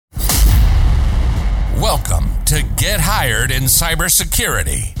Welcome to Get Hired in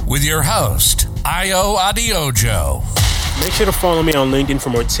Cybersecurity with your host, Ayo Adeojo. Make sure to follow me on LinkedIn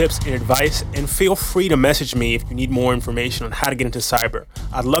for more tips and advice, and feel free to message me if you need more information on how to get into cyber.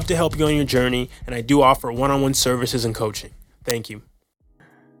 I'd love to help you on your journey, and I do offer one-on-one services and coaching. Thank you.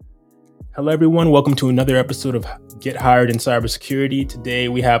 Hello, everyone. Welcome to another episode of Get Hired in Cybersecurity. Today,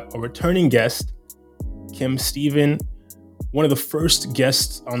 we have a returning guest, Kim Stephen, one of the first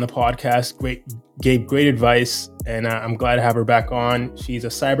guests on the podcast, gave great advice, and I'm glad to have her back on. She's a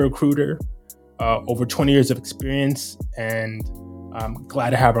cyber recruiter, over 20 years of experience, and I'm glad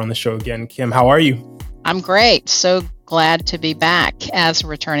to have her on the show again. Kim, how are you? I'm great. So glad to be back as a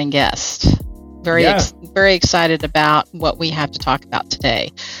returning guest. Very excited about what we have to talk about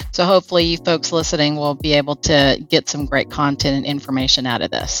today. So hopefully you folks listening will be able to get some great content and information out of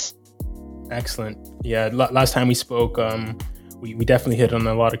this. Excellent. Yeah, last time we spoke, we definitely hit on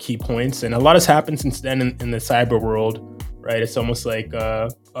a lot of key points, and a lot has happened since then in the cyber world, right? It's almost like a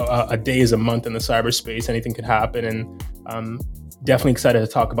day is a month in the cyberspace. Anything could happen, and definitely excited to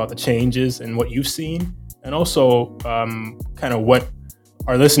talk about the changes and what you've seen, and also kind of what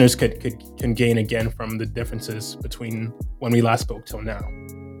our listeners can gain again from the differences between when we last spoke till now.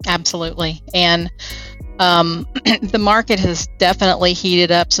 Absolutely. And the market has definitely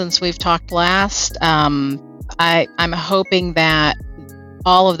heated up since we've talked last. I'm hoping that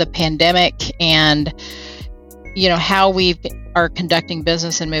all of the pandemic and, how we are conducting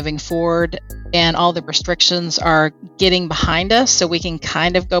business and moving forward and all the restrictions are getting behind us so we can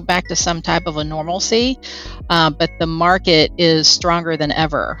kind of go back to some type of a normalcy. But the market is stronger than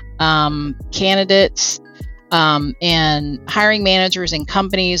ever. Candidates and hiring managers and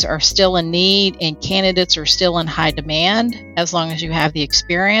companies are still in need, and candidates are still in high demand as long as you have the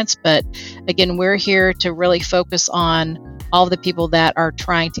experience. But again, we're here to really focus on all of the people that are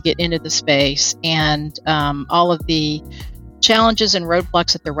trying to get into the space and all of the challenges and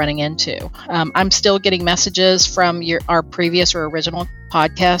roadblocks that they're running into. I'm still getting messages from our previous or original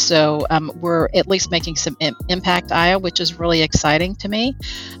podcast, so we're at least making some impact, Ayo, which is really exciting to me.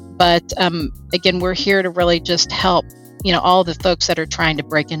 But again, we're here to really just help, all the folks that are trying to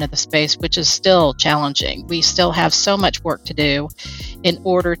break into the space, which is still challenging. We still have so much work to do in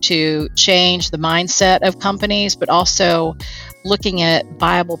order to change the mindset of companies, but also looking at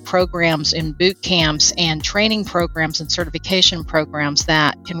viable programs and boot camps and training programs and certification programs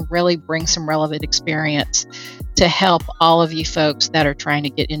that can really bring some relevant experience to help all of you folks that are trying to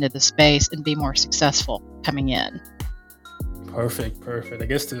get into the space and be more successful coming in. Perfect. I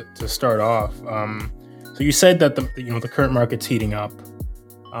guess to start off, so you said that the current market's heating up.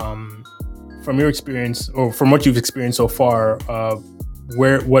 From your experience, or from what you've experienced so far,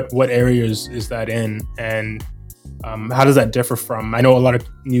 what areas is that in, and how does that differ from? I know a lot of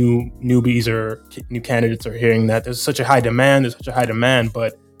newbies or new candidates are hearing that there's such a high demand,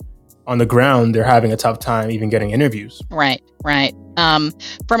 but on the ground they're having a tough time even getting interviews. Right.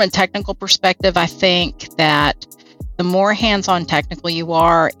 From a technical perspective, I think that the more hands-on technical you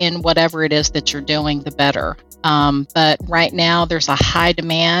are in whatever it is that you're doing, the better. But right now there's a high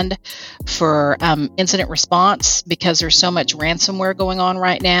demand for incident response because there's so much ransomware going on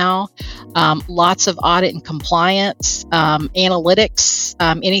right now. Lots of audit and compliance, analytics,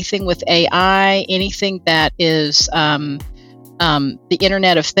 anything with AI, anything that is the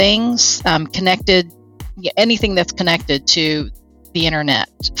Internet of Things, connected, anything that's connected to the internet,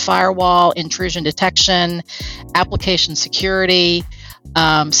 firewall, intrusion detection, application security,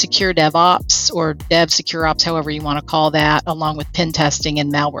 secure DevOps or DevSecureOps, however you want to call that, along with pen testing and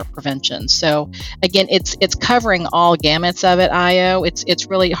malware prevention. So again, it's covering all gamuts of it, Ayo. It's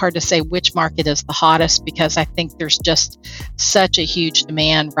really hard to say which market is the hottest because I think there's just such a huge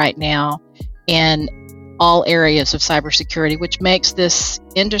demand right now in all areas of cybersecurity, which makes this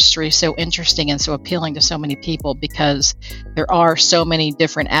industry so interesting and so appealing to so many people because there are so many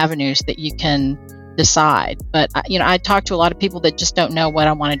different avenues that you can decide. But I talk to a lot of people that just don't know what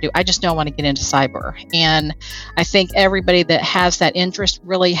I want to do. I just know I want to get into cyber. And I think everybody that has that interest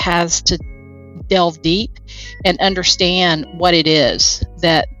really has to delve deep and understand what it is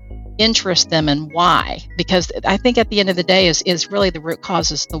that interests them and why. Because I think at the end of the day is really the root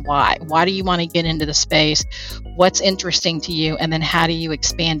cause is the why. Why do you want to get into the space? What's interesting to you? And then how do you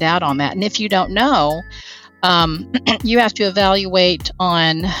expand out on that? And if you don't know, you have to evaluate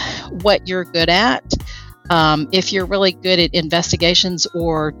on what you're good at. If you're really good at investigations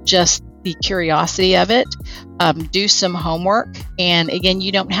or just the curiosity of it, do some homework. And again,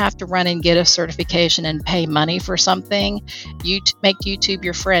 you don't have to run and get a certification and pay money for something. You make YouTube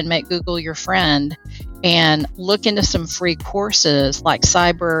your friend, make Google your friend, and look into some free courses like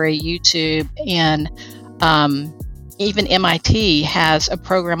Cybrary, YouTube, and Even MIT has a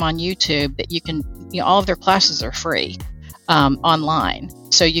program on YouTube that you can, all of their classes are free online.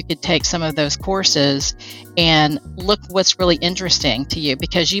 So you could take some of those courses and look what's really interesting to you,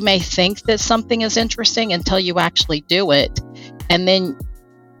 because you may think that something is interesting until you actually do it. And then,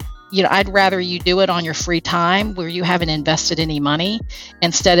 I'd rather you do it on your free time where you haven't invested any money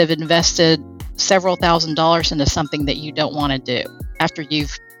instead of invested several $1,000s into something that you don't want to do after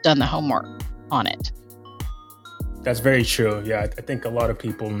you've done the homework on it. That's very true. Yeah, I think a lot of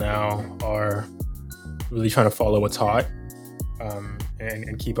people now are really trying to follow what's hot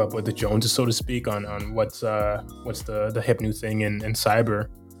and keep up with the Joneses, so to speak, on what's the hip new thing in cyber.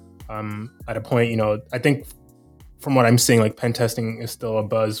 At a point, I think from what I'm seeing, like pen testing is still a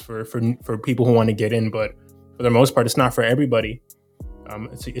buzz for people who want to get in, but for the most part, it's not for everybody.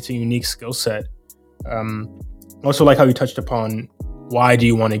 It's a unique skill set. Also, like how you touched upon, why do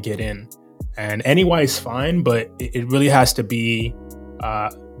you want to get in? And any why is fine, but it really has to be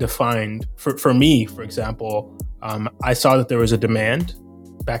defined. For me, for example, I saw that there was a demand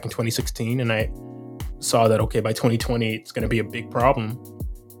back in 2016, and I saw that, okay, by 2020, it's going to be a big problem.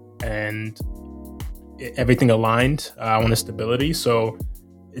 And everything aligned. I want stability. So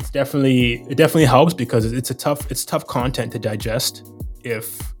it definitely helps, because it's tough content to digest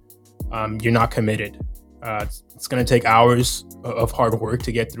if you're not committed. It's going to take hours of hard work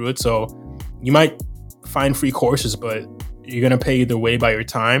to get through it. So you might find free courses, but you're going to pay either way by your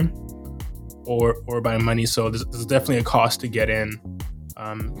time or by money. So there's definitely a cost to get in,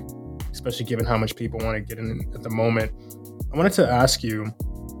 especially given how much people want to get in at the moment. I wanted to ask you,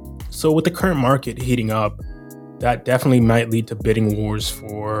 so with the current market heating up, that definitely might lead to bidding wars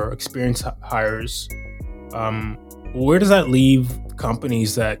for experienced hires. Where does that leave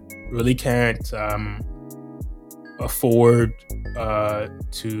companies that really can't afford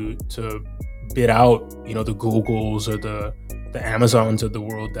to bid out, the Googles or the Amazons of the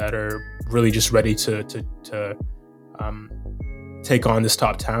world that are really just ready to take on this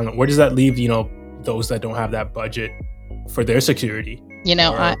top talent? Where does that leave, those that don't have that budget for their security?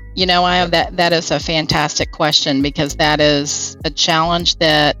 I have that is a fantastic question, because that is a challenge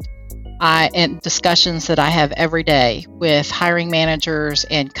that in discussions that I have every day with hiring managers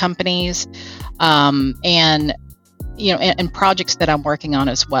and companies, and projects that I'm working on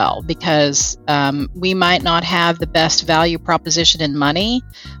as well, because we might not have the best value proposition in money,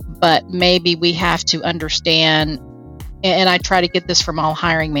 but maybe we have to understand, and I try to get this from all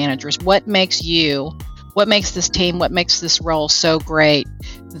hiring managers, what makes this team, what makes this role so great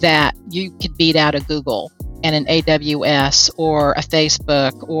that you could beat out a Google and an AWS or a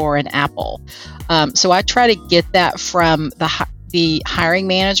Facebook or an Apple. So I try to get that from the hiring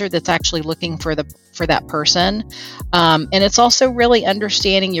manager that's actually looking for that person. And it's also really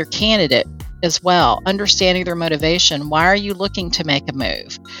understanding your candidate as well, understanding their motivation. Why are you looking to make a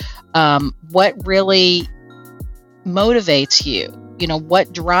move? What really motivates you?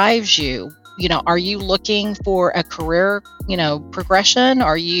 What drives you? Are you looking for a career, progression?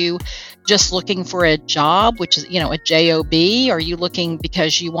 Are you just looking for a job, which is, a job? Are you looking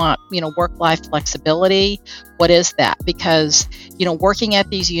because you want, work-life flexibility? What is that? Because, working at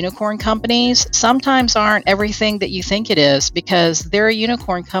these unicorn companies sometimes aren't everything that you think it is, because they're a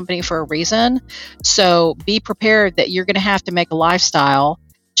unicorn company for a reason. So be prepared that you're going to have to make a lifestyle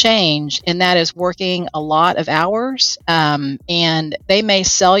change, and that is working a lot of hours, and they may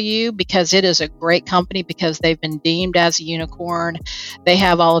sell you because it is a great company, because they've been deemed as a unicorn. They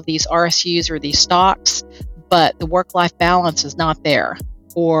have all of these RSUs or these stocks, but the work-life balance is not there.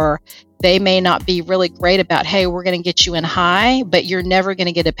 Or they may not be really great about, hey, we're going to get you in high, but you're never going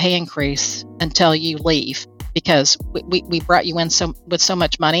to get a pay increase until you leave, because we brought you in with so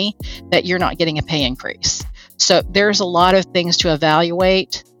much money that you're not getting a pay increase. So there's a lot of things to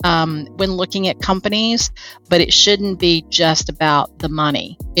evaluate when looking at companies, but it shouldn't be just about the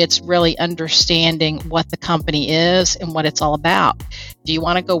money. It's really understanding what the company is and what it's all about. Do you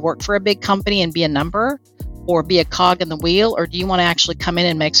want to go work for a big company and be a number, or be a cog in the wheel, or do you want to actually come in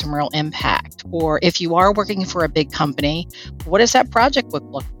and make some real impact? Or if you are working for a big company, what does that project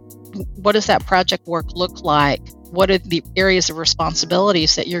work look like? What are the areas of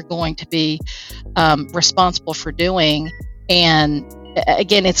responsibilities that you're going to be responsible for doing? And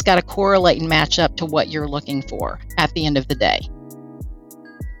again, it's got to correlate and match up to what you're looking for at the end of the day.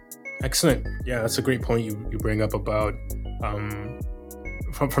 Excellent. Yeah, that's a great point you bring up about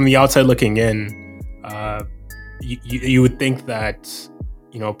from the outside looking in. You would think that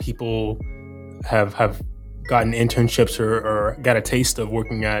people have gotten internships or got a taste of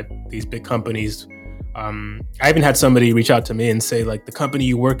working at these big companies. I even had somebody reach out to me and say, like, the company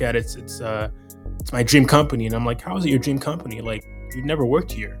you work at, it's it's my dream company. And I'm like, how is it your dream company? Like, you've never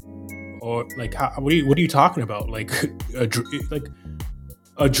worked here. Or like, what are you talking about? Like a dream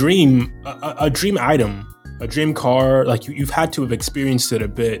item, a dream car. Like you've had to have experienced it a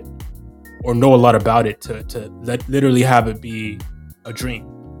bit or know a lot about it to literally have it be a dream.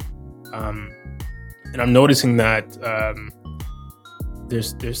 And I'm noticing that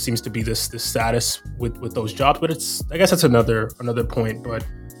there seems to be this status with those jobs, but I guess that's another point. But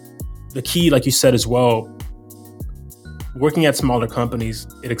the key, like you said as well, working at smaller companies,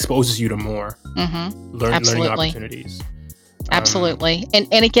 it exposes you to more learning opportunities. Absolutely.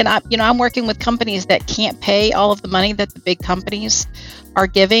 And again, I'm working with companies that can't pay all of the money that the big companies are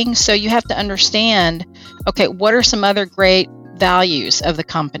giving. So you have to understand, okay, what are some other great values of the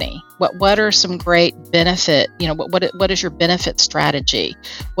company? What are some great benefit? What is your benefit strategy?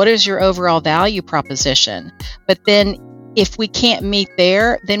 What is your overall value proposition? But then if we can't meet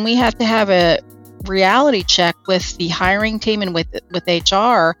there, then we have to have a reality check with the hiring team and with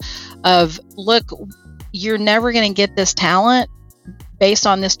HR of, look, you're never going to get this talent based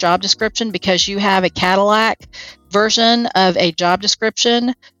on this job description because you have a Cadillac version of a job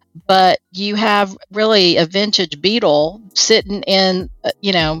description, but you have really a vintage Beetle sitting in,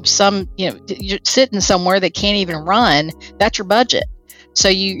 you're sitting somewhere that can't even run. That's your budget. So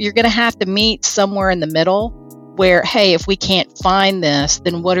you're going to have to meet somewhere in the middle where, hey, if we can't find this,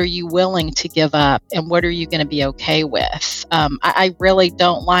 then what are you willing to give up and what are you going to be okay with? I really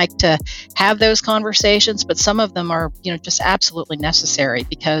don't like to have those conversations, but some of them are, just absolutely necessary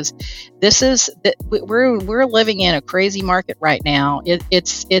because we're living in a crazy market right now.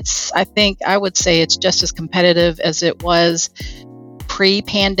 I would say it's just as competitive as it was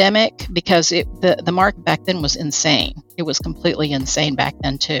pre-pandemic because the market back then was insane. It was completely insane back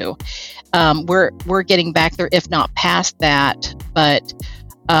then too. We're getting back there, if not past that. But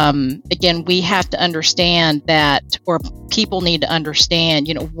again, we have to understand that, or people need to understand,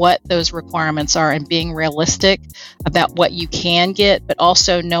 what those requirements are and being realistic about what you can get, but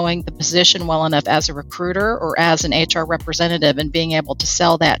also knowing the position well enough as a recruiter or as an HR representative and being able to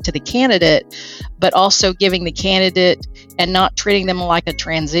sell that to the candidate, but also giving the candidate and not treating them like a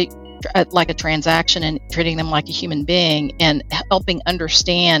transaction and treating them like a human being and helping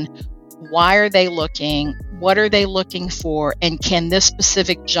understand why are they looking, what are they looking for, and can this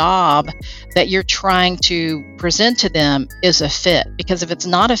specific job that you're trying to present to them is a fit? Because if it's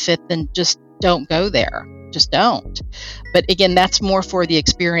not a fit, then just don't go there. Just don't. But again, that's more for the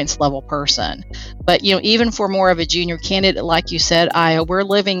experience level person. But even for more of a junior candidate, like you said, we're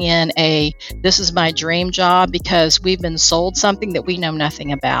living in this is my dream job because we've been sold something that we know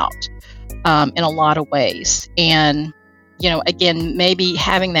nothing about in a lot of ways. And again, maybe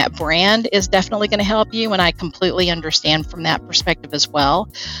having that brand is definitely going to help you, and I completely understand from that perspective as well.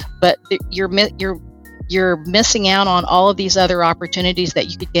 But you're missing out on all of these other opportunities that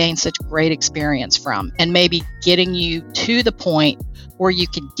you could gain such great experience from, and maybe getting you to the point where you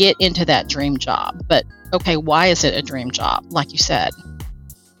could get into that dream job. But okay, why is it a dream job? Like you said.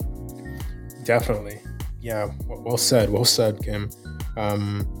 Definitely, yeah. Well said, Kim.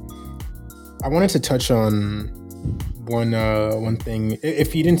 I wanted to touch on one thing.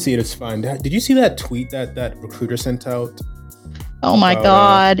 If you didn't see it, it's fine. Did you see that tweet that recruiter sent out? Oh my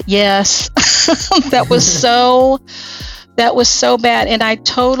God, yes. That was so bad. And I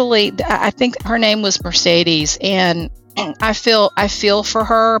think her name was Mercedes, and I feel for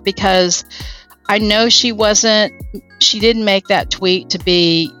her because I know she didn't make that tweet to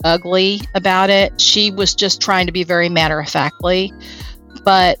be ugly about it. She was just trying to be very matter-of-factly,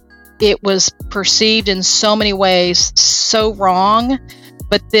 but it was perceived in so many ways so wrong.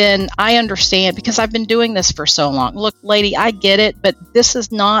 But then I understand because I've been doing this for so long. Look, lady, I get it, but this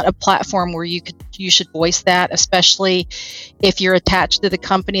is not a platform where you should voice that, especially if you're attached to the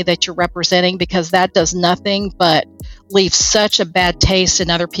company that you're representing, because that does nothing but leave such a bad taste in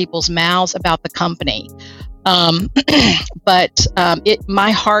other people's mouths about the company. But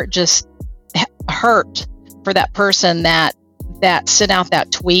my heart just hurt for that person that sent out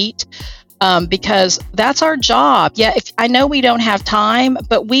that tweet. Because that's our job. Yeah, I know we don't have time,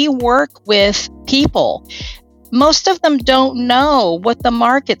 but we work with people. Most of them don't know what the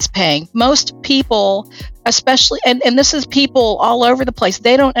market's paying. Most people, especially, and this is people all over the place,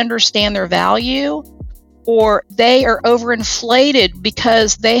 they don't understand their value, or they are overinflated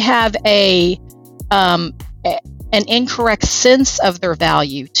because they have an incorrect sense of their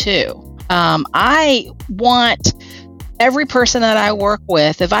value too. I want every person that I work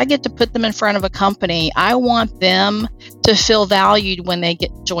with, if I get to put them in front of a company, I want them to feel valued when they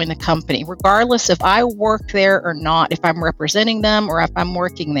join the company, regardless if I work there or not, if I'm representing them or if I'm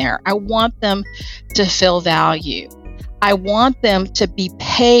working there. I want them to feel value. I want them to be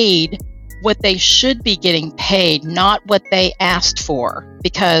paid what they should be getting paid, not what they asked for.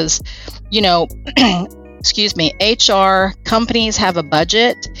 Because, HR companies have a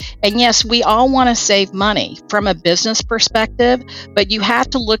budget. And yes, we all want to save money from a business perspective, but you have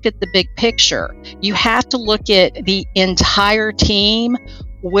to look at the big picture. You have to look at the entire team.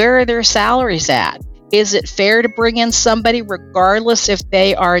 Where are their salaries at? Is it fair to bring in somebody regardless if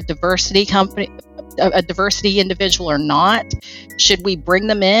they are a diversity individual or not? Should we bring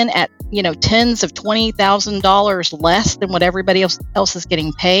them in at tens of $20,000 less than what everybody else is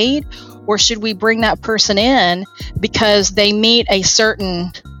getting paid? Or should we bring that person in because they meet a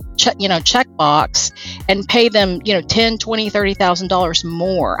certain checkbox and pay them $10,000, $20,000, $30,000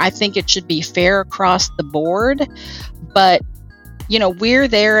 more? I think it should be fair across the board. But we're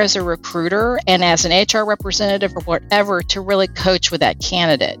there as a recruiter and as an HR representative or whatever to really coach with that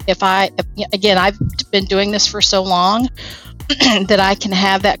candidate. I've been doing this for so long that I can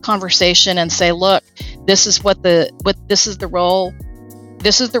have that conversation and say, look, this is this is the role,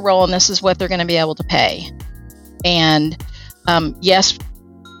 and this is what they're going to be able to pay. And yes,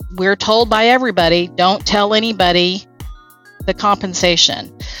 we're told by everybody, don't tell anybody the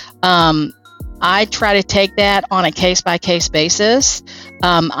compensation. I try to take that on a case-by-case basis.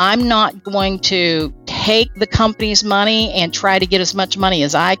 I'm not going to take the company's money and try to get as much money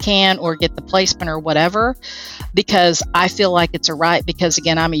as I can or get the placement or whatever, because I feel like it's a right. Because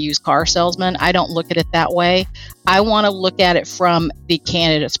again, I'm a used car salesman. I don't look at it that way. I want to look at it from the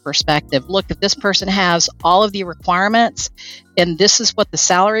candidate's perspective. Look, if this person has all of the requirements and this is what the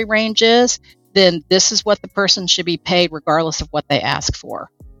salary range is, then this is what the person should be paid regardless of what they ask for.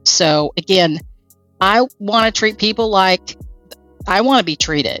 So again, I want to treat people like I want to be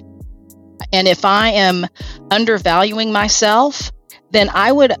treated. And if I am undervaluing myself, then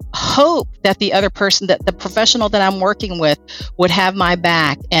I would hope that the other person, that the professional that I'm working with, would have my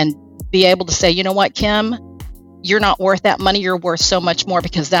back and be able to say, you know what, Kim, you're not worth that money. You're worth so much more,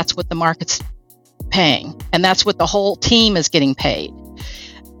 because that's what the market's paying. And that's what the whole team is getting paid.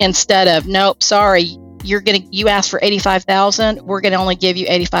 Instead of, nope, sorry, you asked for $85,000. We're going to only give you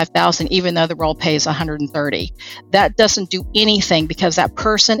 $85,000, even though the role pays $130,000. That doesn't do anything, because that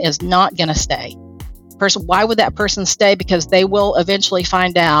person is not going to stay. Why would that person stay? Because they will eventually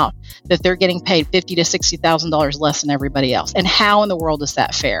find out that they're getting paid $50,000 to $60,000 less than everybody else. And how in the world is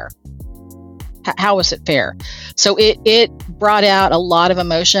that fair? How is it fair? So it brought out a lot of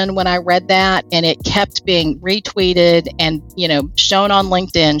emotion when I read that, and it kept being retweeted and shown on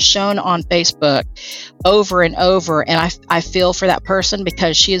LinkedIn, shown on Facebook over and over. And I feel for that person,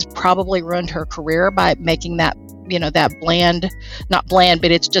 because she has probably ruined her career by making that that not bland,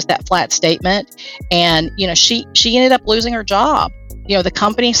 but it's just that flat statement. And she ended up losing her job. The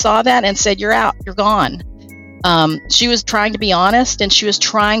company saw that and said, you're out, you're gone. She was trying to be honest, and she was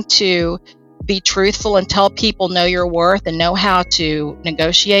trying to be truthful and tell people, know your worth and know how to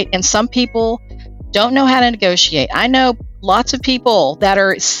negotiate. And some people don't know how to negotiate. I know lots of people that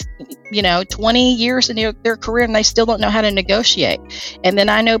are 20 years into their career and they still don't know how to negotiate. And then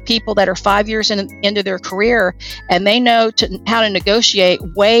I know people that are 5 years into their career and they know how to negotiate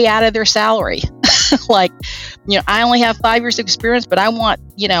way out of their salary. Like, I only have 5 years of experience, but I want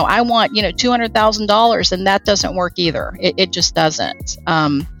 $200,000, and that doesn't work either. It just doesn't.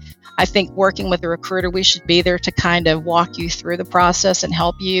 I think working with a recruiter, we should be there to kind of walk you through the process and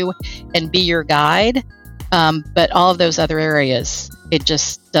help you and be your guide. But all of those other areas, it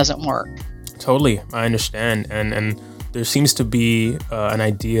just doesn't work. Totally. I understand. And there seems to be an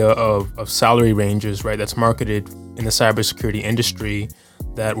idea of salary ranges, right, that's marketed in the cybersecurity industry,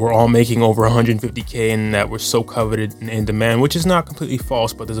 that we're all making over $150K and that we're so coveted and in demand, which is not completely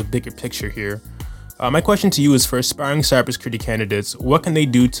false, but there's a bigger picture here. My question to you is, for aspiring cybersecurity candidates, what can they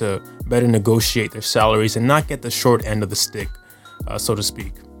do to better negotiate their salaries and not get the short end of the stick, so to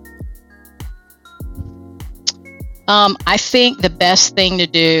speak? I think the best thing to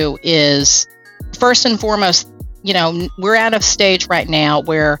do is, first and foremost, we're at a stage right now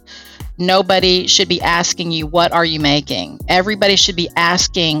where nobody should be asking you, what are you making? Everybody should be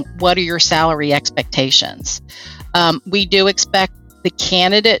asking, what are your salary expectations? We do expect the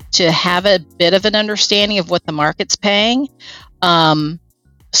candidate to have a bit of an understanding of what the market's paying.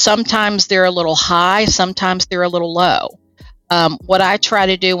 Sometimes they're a little high, sometimes they're a little low. What I try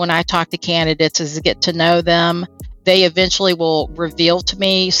to do when I talk to candidates is to get to know them they eventually will reveal to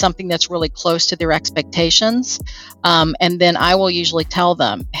me something that's really close to their expectations. And then I will usually tell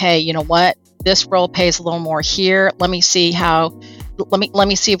them, hey, you know what? This role pays a little more here. Let me see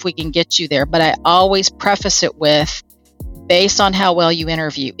if we can get you there. But I always preface it with, based on how well you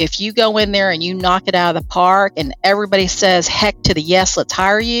interview. If you go in there and you knock it out of the park and everybody says, heck to the yes, let's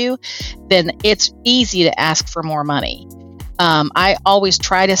hire you, then it's easy to ask for more money. I always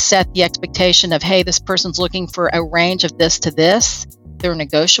try to set the expectation of, hey, this person's looking for a range of this to this. They're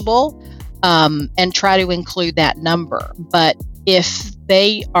negotiable, and try to include that number. But if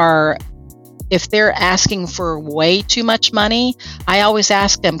they're asking for way too much money, I always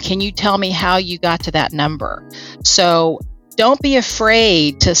ask them, can you tell me how you got to that number? So don't be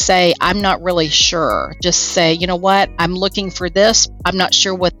afraid to say, I'm not really sure. Just say, you know what, I'm looking for this. I'm not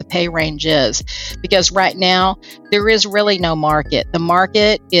sure what the pay range is. Because right now, there is really no market. The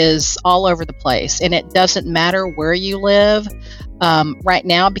market is all over the place, and it doesn't matter where you live. Right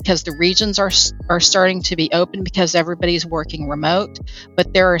now, because the regions are starting to be open because everybody's working remote,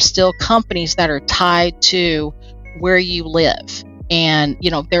 but there are still companies that are tied to where you live. And, you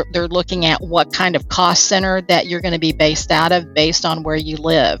know, they're looking at what kind of cost center that you're going to be based out of based on where you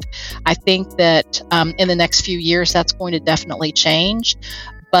live. I think that in the next few years, that's going to definitely change.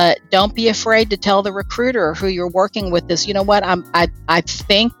 But don't be afraid to tell the recruiter who you're working with is, you know what, I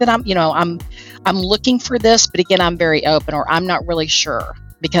think that I'm looking for this, but again, I'm very open, or I'm not really sure,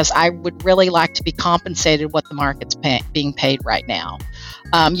 because I would really like to be compensated what the market's being paid right now.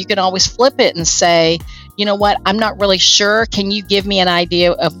 You can always flip it and say, you know what, I'm not really sure. Can you give me an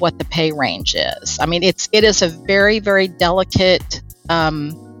idea of what the pay range is? I mean, it is a very, very delicate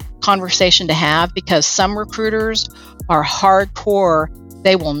conversation to have, because some recruiters are hardcore.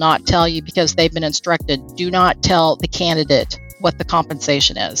 They will not tell you because they've been instructed, do not tell the candidate what the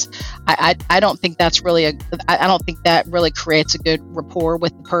compensation is. I don't think that's really I don't think that really creates a good rapport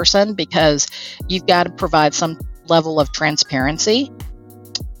with the person, because you've got to provide some level of transparency.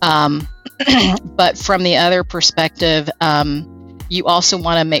 But from the other perspective, you also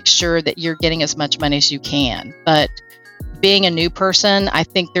want to make sure that you're getting as much money as you can. But being a new person, I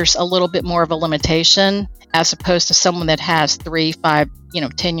think there's a little bit more of a limitation as opposed to someone that has 3, 5,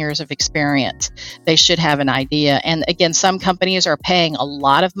 10 years of experience. They should have an idea. And again, some companies are paying a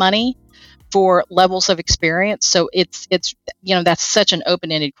lot of money for levels of experience. So it's that's such an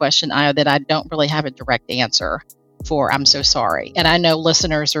open-ended question, Io, that I don't really have a direct answer for. I'm so sorry. And I know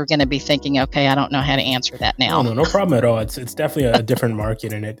listeners are going to be thinking, okay, I don't know how to answer that now. No problem at all. It's definitely a different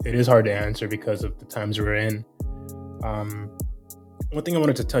market, and it is hard to answer because of the times we're in. One thing I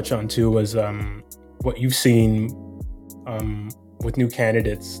wanted to touch on too was what you've seen with new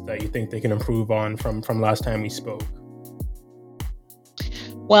candidates that you think they can improve on from last time we spoke.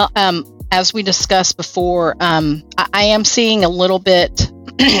 Well, as we discussed before, I am seeing a little bit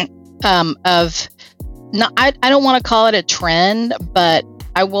of, I don't want to call it a trend, but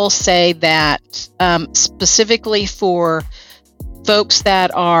I will say that specifically for folks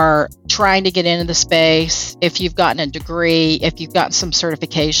that are trying to get into the space, if you've gotten a degree, if you've gotten some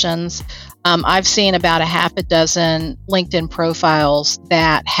certifications, I've seen about a half a dozen LinkedIn profiles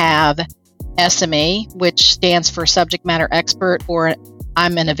that have SME, which stands for subject matter expert, or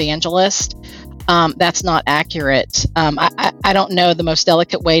I'm an evangelist. That's not accurate. I don't know the most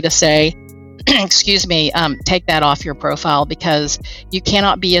delicate way to say, excuse me, take that off your profile, because you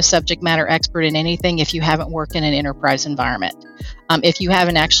cannot be a subject matter expert in anything if you haven't worked in an enterprise environment. If you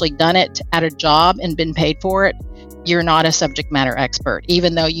haven't actually done it at a job and been paid for it, you're not a subject matter expert,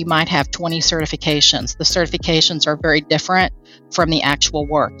 even though you might have 20 certifications. The certifications are very different from the actual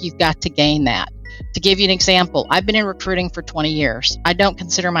work. You've got to gain that. To give you an example, I've been in recruiting for 20 years. I don't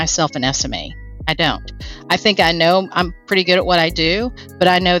consider myself an SME. I don't. I think I know I'm pretty good at what I do, but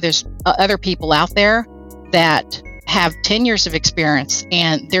I know there's other people out there that have 10 years of experience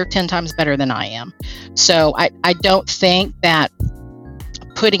and they're 10 times better than I am. So I don't think that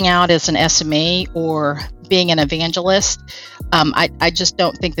putting out as an SME or being an evangelist, I just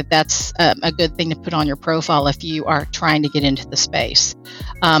don't think that that's a good thing to put on your profile if you are trying to get into the space.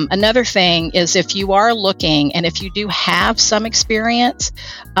 Another thing is, if you are looking and if you do have some experience,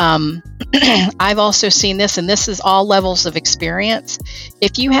 I've also seen this, and this is all levels of experience.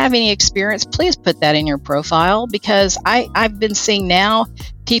 If you have any experience, please put that in your profile, because I've been seeing now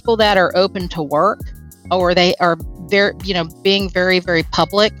people that are open to work, or they are very, being very, very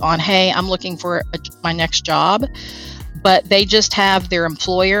public on, hey, I'm looking for my next job, but they just have their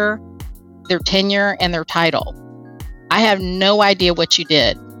employer, their tenure, and their title. I have no idea what you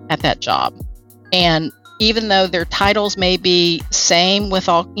did at that job. And even though their titles may be same with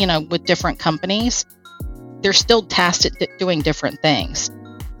all, with different companies, they're still tasked at doing different things.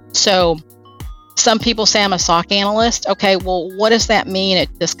 So some people say I'm a SOC analyst. Okay, well, what does that mean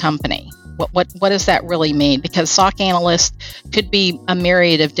at this company? What does that really mean? Because SOC analyst could be a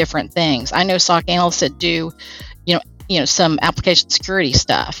myriad of different things. I know SOC analysts that do, some application security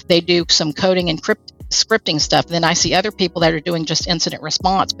stuff. They do some coding and scripting stuff. And then I see other people that are doing just incident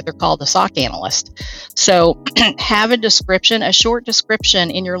response, but they're called a SOC analyst. So have a short description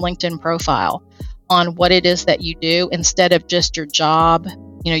in your LinkedIn profile on what it is that you do instead of just your job,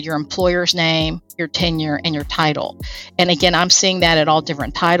 your employer's name, your tenure, and your title. And again, I'm seeing that at all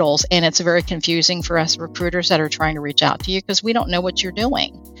different titles, and it's very confusing for us recruiters that are trying to reach out to you because we don't know what you're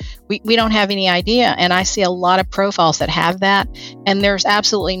doing. We don't have any idea. And I see a lot of profiles that have that, and there's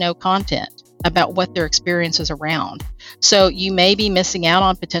absolutely no content about what their experience is around. So you may be missing out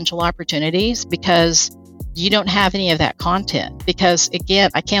on potential opportunities because you don't have any of that content. Because again,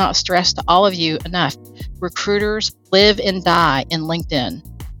 I cannot stress to all of you enough, recruiters live and die in LinkedIn.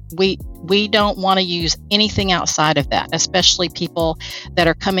 We don't want to use anything outside of that, especially people that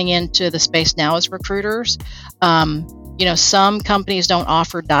are coming into the space now as recruiters. Some companies don't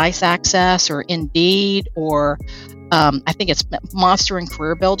offer Dice access or Indeed or I think it's Monster and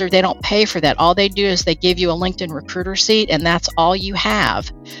Career Builder. They don't pay for that. All they do is they give you a LinkedIn recruiter seat, and that's all you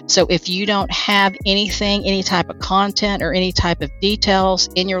have. So if you don't have anything, any type of content or any type of details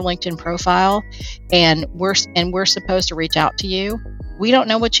in your LinkedIn profile, and we're supposed to reach out to you, we don't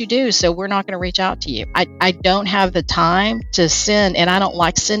know what you do, so we're not going to reach out to you. I don't have the time to send, and I don't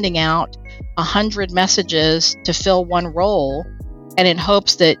like sending out 100 messages to fill one role and in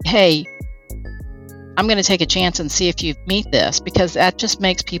hopes that, hey, I'm going to take a chance and see if you meet this, because that just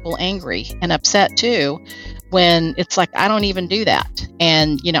makes people angry and upset too when it's like, I don't even do that.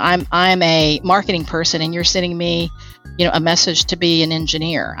 And, I'm a marketing person and you're sending me, a message to be an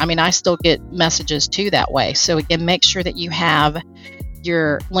engineer. I mean, I still get messages too that way. So again, make sure that you have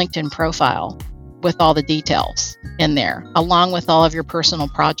your LinkedIn profile with all the details in there, along with all of your personal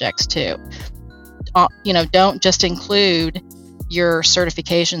projects too. Don't just include your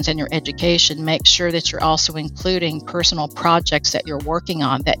certifications and your education. Make sure that you're also including personal projects that you're working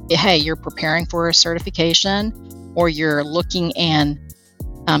on, that, hey, you're preparing for a certification, or you're looking and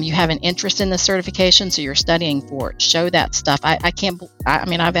you have an interest in the certification, so you're studying for it. Show that stuff. I've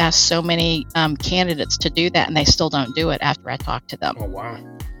asked so many candidates to do that, and they still don't do it after I talk to them. Oh, wow.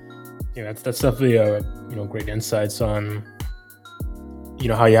 Yeah, that's definitely great insights on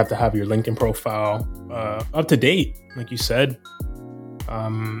how you have to have your LinkedIn profile up to date, like you said.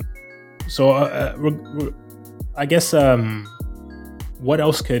 I guess what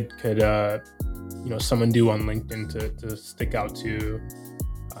else could someone do on LinkedIn to stick out to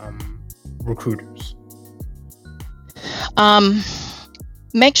recruiters?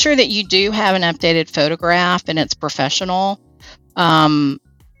 Make sure that you do have an updated photograph and it's professional. That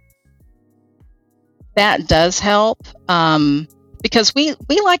does help. Because we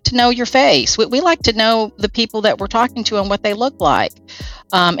like to know your face. We like to know the people that we're talking to and what they look like,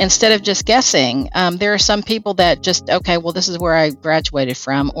 instead of just guessing. There are some people that just, okay, well, this is where I graduated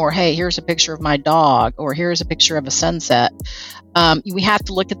from, or hey, here's a picture of my dog, or here's a picture of a sunset. We have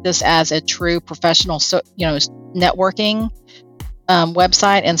to look at this as a true professional, networking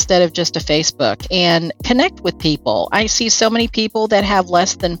website instead of just a Facebook, and connect with people. I see so many people that have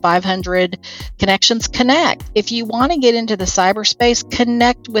less than 500 connections. Connect. If you want to get into the cyberspace,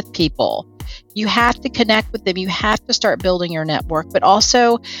 connect with people. You have to connect with them. You have to start building your network, but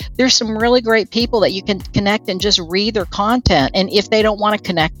also there's some really great people that you can connect and just read their content. And if they don't want to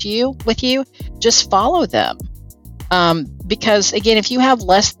connect with you, just follow them. Because again, if you have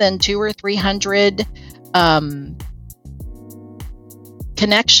less than 200 or 300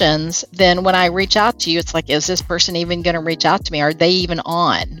 connections, then when I reach out to you, it's like, is this person even going to reach out to me? Are they even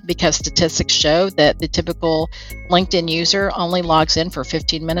on? Because statistics show that the typical LinkedIn user only logs in for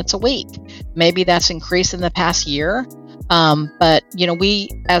 15 minutes a week. Maybe that's increased in the past year. But we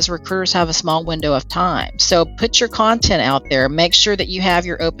as recruiters have a small window of time. So put your content out there. Make sure that you have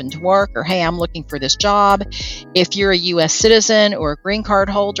your open to work, or hey, I'm looking for this job. If you're a U.S. citizen or a green card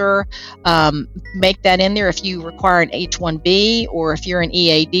holder, make that in there. If you require an H-1B, or if you're an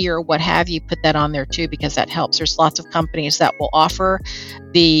EAD or what have you, put that on there too, because that helps. There's lots of companies that will offer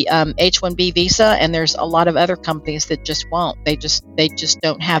the H-1B visa, and there's a lot of other companies that just won't. They just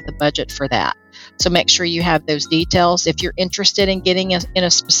don't have the budget for that. So make sure you have those details. If you're interested in getting in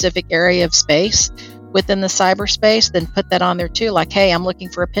a specific area of space within the cyberspace, then put that on there too. Like, hey, I'm looking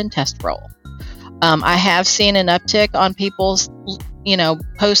for a pen test role. I have seen an uptick on people's,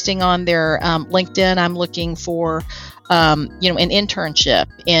 posting on their LinkedIn. I'm looking for an internship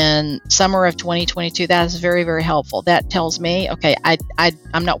in summer of 2022. That is very, very helpful. That tells me, okay,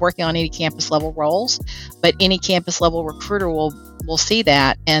 I'm not working on any campus level roles, but any campus level recruiter will see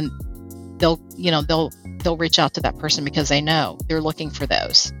that, and they'll reach out to that person because they know they're looking for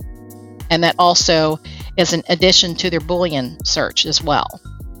those. And that also is an addition to their Boolean search as well.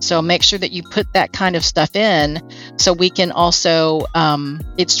 So make sure that you put that kind of stuff in, so we can also,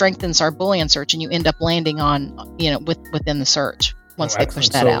 it strengthens our Boolean search, and you end up landing on, within the search once they push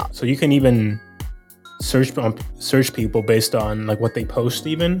that out. So you can even search people based on like what they post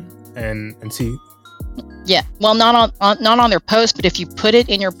even and see. Yeah, well, not on their post, but if you put it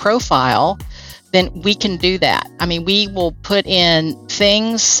in your profile, then we can do that. I mean, we will put in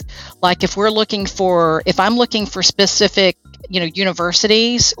things like if I'm looking for specific,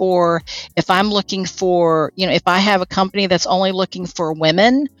 universities, or if I'm looking for, if I have a company that's only looking for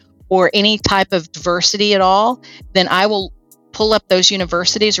women or any type of diversity at all, then I will pull up those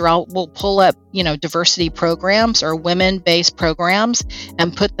universities, or we'll pull up, diversity programs or women-based programs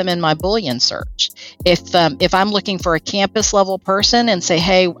and put them in my Boolean search. If I'm looking for a campus level person and say,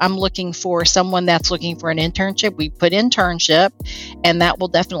 hey, I'm looking for someone that's looking for an internship, we put internship, and that will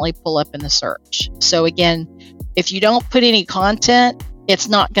definitely pull up in the search. So again, if you don't put any content, it's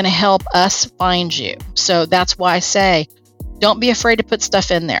not going to help us find you. So that's why I say, don't be afraid to put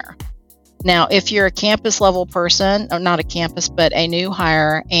stuff in there. Now, if you're a campus level person, or not a campus, but a new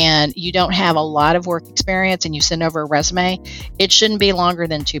hire, and you don't have a lot of work experience and you send over a resume, it shouldn't be longer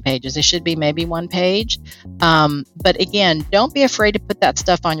than 2 pages. It should be maybe 1 page. But again, don't be afraid to put that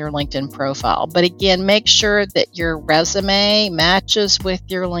stuff on your LinkedIn profile. But again, make sure that your resume matches with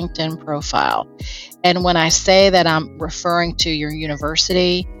your LinkedIn profile. And when I say that, I'm referring to your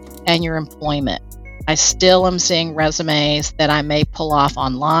university and your employment. I still am seeing resumes that I may pull off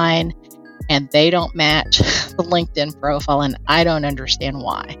online, and they don't match the LinkedIn profile, and I don't understand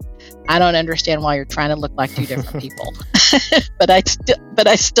why. I don't understand why you're trying to look like 2 different people. but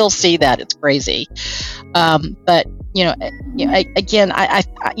I still see that. It's crazy. But again, I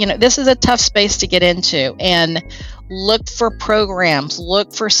this is a tough space to get into, and look for programs.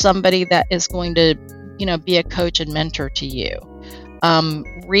 Look for somebody that is going to, be a coach and mentor to you.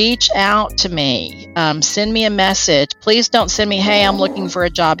 Reach out to me, send me a message. Please don't send me, hey, I'm looking for a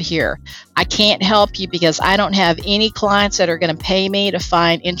job here. I can't help you because I don't have any clients that are going to pay me to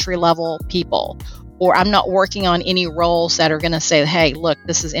find entry-level people, or I'm not working on any roles that are going to say, hey, look,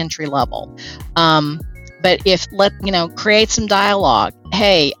 this is entry-level. But create some dialogue.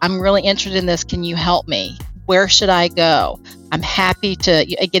 Hey, I'm really interested in this. Can you help me? Where should I go? I'm happy to,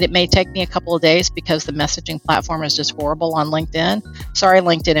 again, it may take me a couple of days because the messaging platform is just horrible on LinkedIn. Sorry,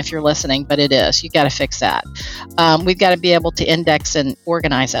 LinkedIn, if you're listening, but it is. You got to fix that. We've got to be able to index and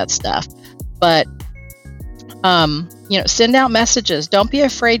organize that stuff. But, send out messages. Don't be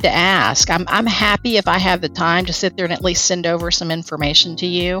afraid to ask. I'm happy if I have the time to sit there and at least send over some information to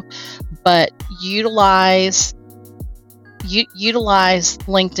you. But utilize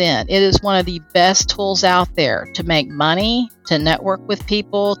LinkedIn. It is one of the best tools out there to make money, to network with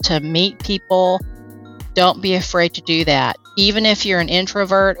people, to meet people. Don't be afraid to do that. Even if you're an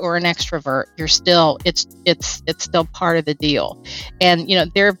introvert or an extrovert, it's still part of the deal. And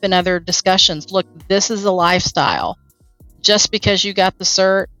there have been other discussions. Look, this is a lifestyle. Just because you got the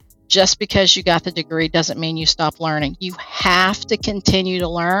cert, just because you got the degree doesn't mean you stop learning. You have to continue to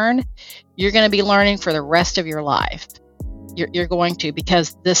learn. You're going to be learning for the rest of your life. You're going to,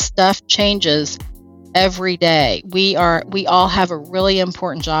 because this stuff changes every day. We all have a really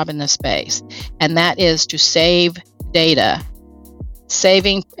important job in this space, and that is to save data,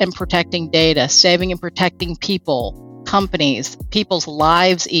 saving and protecting data, saving and protecting people, companies, people's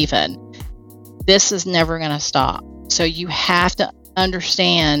lives even. This is never going to stop. So you have to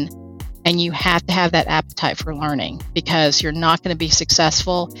understand, and you have to have that appetite for learning, because you're not going to be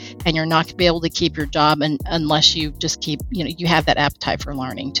successful and you're not going to be able to keep your job unless you just keep, you have that appetite for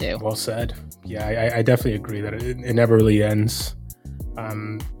learning too. Well said. Yeah, I definitely agree that it never really ends.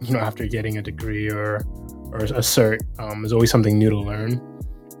 After getting a degree or a cert, there's always something new to learn.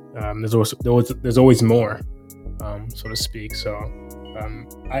 There's always more, so to speak. So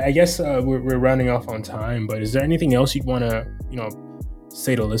I guess we're rounding off on time, but is there anything else you'd want to,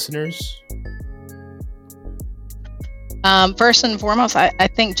 say to listeners? First and foremost, I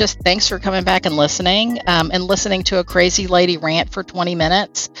think just thanks for coming back and listening to a crazy lady rant for 20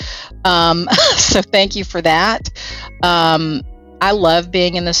 minutes. So thank you for that. I love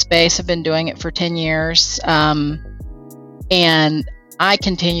being in this space. I've been doing it for 10 years. And I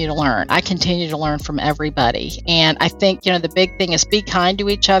continue to learn. I continue to learn from everybody. And I think, the big thing is be kind to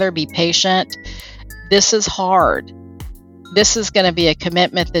each other, be patient. This is hard. this is going to be a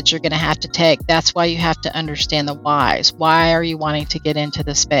commitment that you're going to have to take. That's why you have to understand the whys. Why are you wanting to get into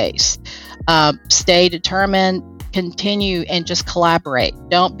the space? Stay determined, continue, and just collaborate.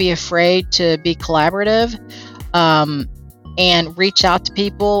 Don't be afraid to be collaborative, and reach out to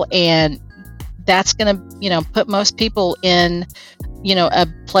people. And that's going to, put most people in, a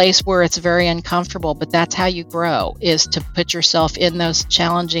place where it's very uncomfortable, but that's how you grow, is to put yourself in those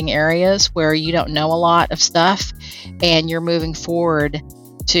challenging areas where you don't know a lot of stuff and you're moving forward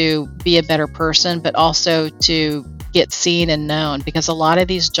to be a better person, but also to get seen and known, because a lot of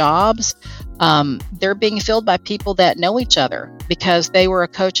these jobs, they're being filled by people that know each other because they were a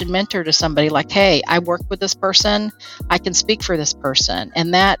coach and mentor to somebody, like, hey, I worked with this person, I can speak for this person.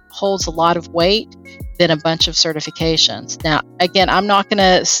 And that holds a lot of weight than a bunch of certifications. Now, again, I'm not going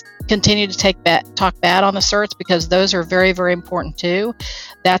to continue to talk bad on the certs, because those are very, very important too.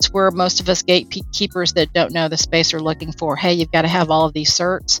 That's where most of us gatekeepers that don't know the space are looking for. Hey, you've got to have all of these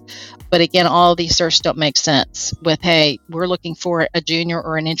certs. But again, all of these certs don't make sense with, hey, we're looking for a junior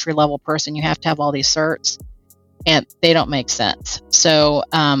or an entry level person, you have to have all these certs, and they don't make sense. So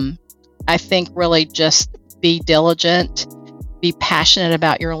I think really just be diligent, be passionate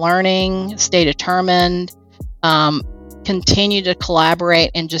about your learning, stay determined, continue to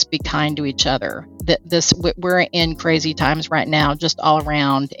collaborate, and just be kind to each other. We're in crazy times right now, just all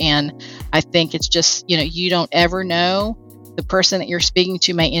around. And I think it's just, you don't ever know. The person that you're speaking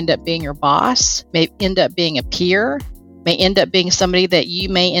to may end up being your boss, may end up being a peer, may end up being somebody that you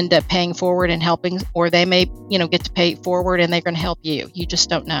may end up paying forward and helping, or they may, get to pay forward and they're going to help you. You just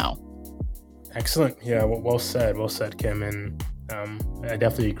don't know. Excellent. Yeah, well said, Kim. And I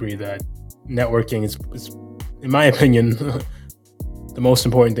definitely agree that networking is in my opinion, the most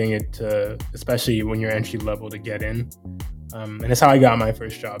important thing, especially when you're entry level, to get in. And that's how I got my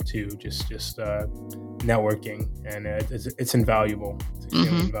first job too, just networking, and it's invaluable. It's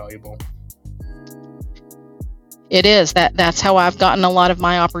extremely invaluable. It is. That's how I've gotten a lot of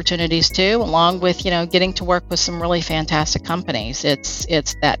my opportunities too, along with, getting to work with some really fantastic companies. It's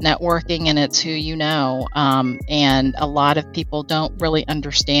that networking, and it's who you know. And a lot of people don't really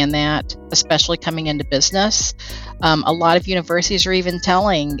understand that, especially coming into business. A lot of universities are even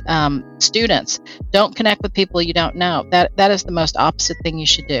telling students, don't connect with people you don't know. That is the most opposite thing you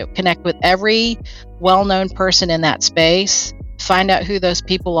should do. Connect with every well-known person in that space, find out who those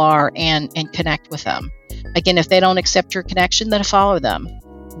people are, and connect with them. Again, if they don't accept your connection, then follow them.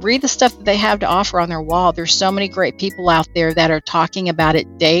 Read the stuff that they have to offer on their wall. There's so many great people out there that are talking about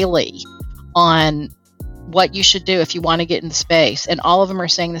it daily on what you should do if you want to get in the space. And all of them are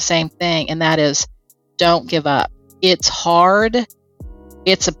saying the same thing, and that is, don't give up. It's hard.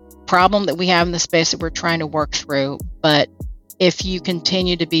 It's a problem that we have in the space that we're trying to work through. But if you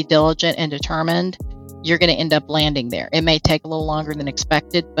continue to be diligent and determined, you're going to end up landing there. It may take a little longer than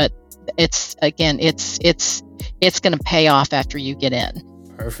expected, but it's going to pay off after you get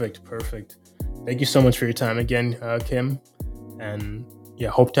in. Perfect. Thank you so much for your time again, Kim. And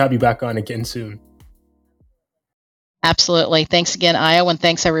hope to have you back on again soon. Absolutely. Thanks again, Io, and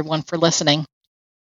thanks everyone for listening.